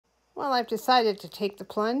Well, I've decided to take the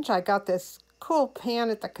plunge. I got this cool pan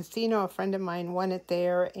at the casino. A friend of mine won it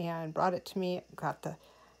there and brought it to me. Got the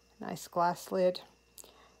nice glass lid.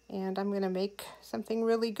 And I'm going to make something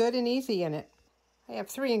really good and easy in it. I have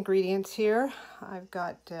 3 ingredients here. I've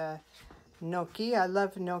got gnocchi. I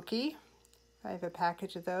love gnocchi. I have a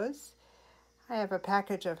package of those. I have a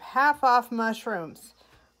package of half-off mushrooms.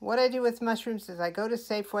 What I do with mushrooms is I go to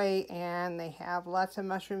Safeway and they have lots of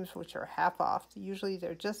mushrooms which are half off. Usually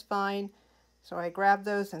they're just fine, so I grab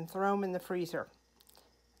those and throw them in the freezer.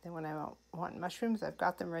 Then when I want mushrooms, I've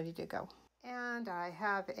got them ready to go. And I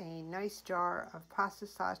have a nice jar of pasta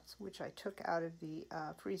sauce which I took out of the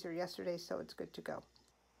freezer yesterday, so it's good to go.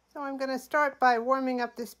 So I'm going to start by warming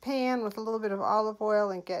up this pan with a little bit of olive oil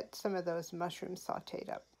and get some of those mushrooms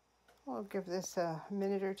sauteed up. We'll give this a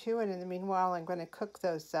minute or two, and in the meanwhile I'm going to cook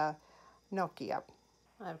those gnocchi up.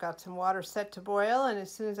 I've got some water set to boil, and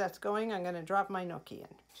as soon as that's going I'm going to drop my gnocchi in.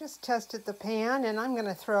 Just tested the pan, and I'm going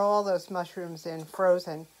to throw all those mushrooms in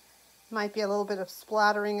frozen. Might be a little bit of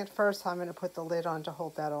splattering at first, so I'm going to put the lid on to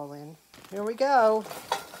hold that all in. Here we go.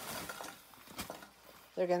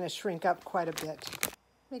 They're going to shrink up quite a bit.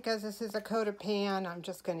 Because this is a coated pan, I'm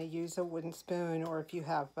just going to use a wooden spoon, or if you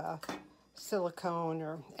have silicone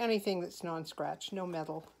or anything that's non-scratch, no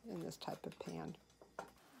metal in this type of pan.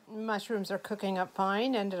 Mushrooms are cooking up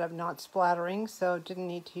fine, ended up not splattering, so didn't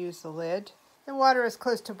need to use the lid. The water is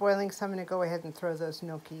close to boiling, so I'm going to go ahead and throw those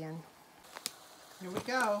gnocchi in. Here we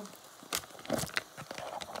go.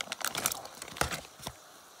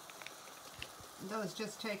 Those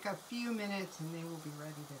just take a few minutes and they will be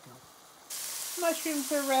ready to go.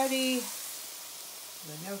 Mushrooms are ready.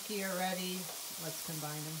 The gnocchi are ready. Let's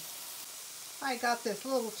combine them. I got this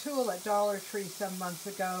little tool at Dollar Tree some months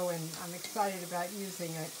ago, and I'm excited about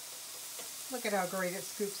using it. Look at how great it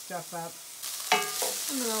scoops stuff up.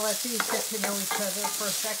 I'm going to let these get to know each other for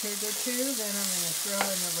a second or two, then I'm going to throw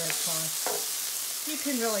in the red sauce. You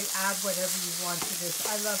can really add whatever you want to this.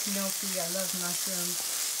 I love gnocchi, I love mushrooms.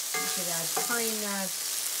 You could add pine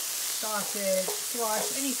nuts, sausage,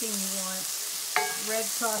 squash, anything you want. Red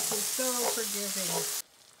sauce is so forgiving.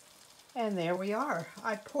 And there we are.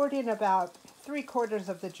 I poured in about 3/4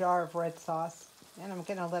 of the jar of red sauce, and I'm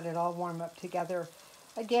going to let it all warm up together.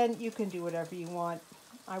 Again, you can do whatever you want.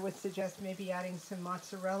 I would suggest maybe adding some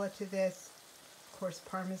mozzarella to this. Of course,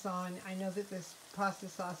 Parmesan. I know that this pasta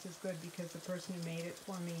sauce is good because the person who made it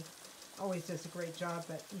for me always does a great job,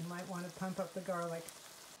 but you might want to pump up the garlic.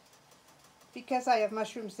 Because I have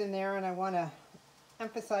mushrooms in there and I want to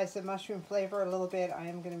emphasize the mushroom flavor a little bit, I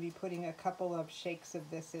am going to be putting a couple of shakes of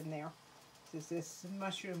this in there. This is this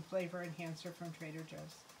mushroom flavor enhancer from Trader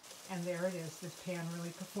Joe's. And there it is. This pan really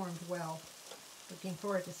performed well. Looking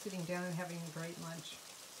forward to sitting down and having a great lunch.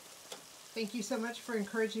 Thank you so much for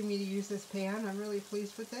encouraging me to use this pan. I'm really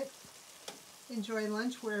pleased with it. Enjoy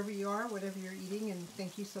lunch wherever you are, whatever you're eating, and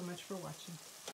thank you so much for watching.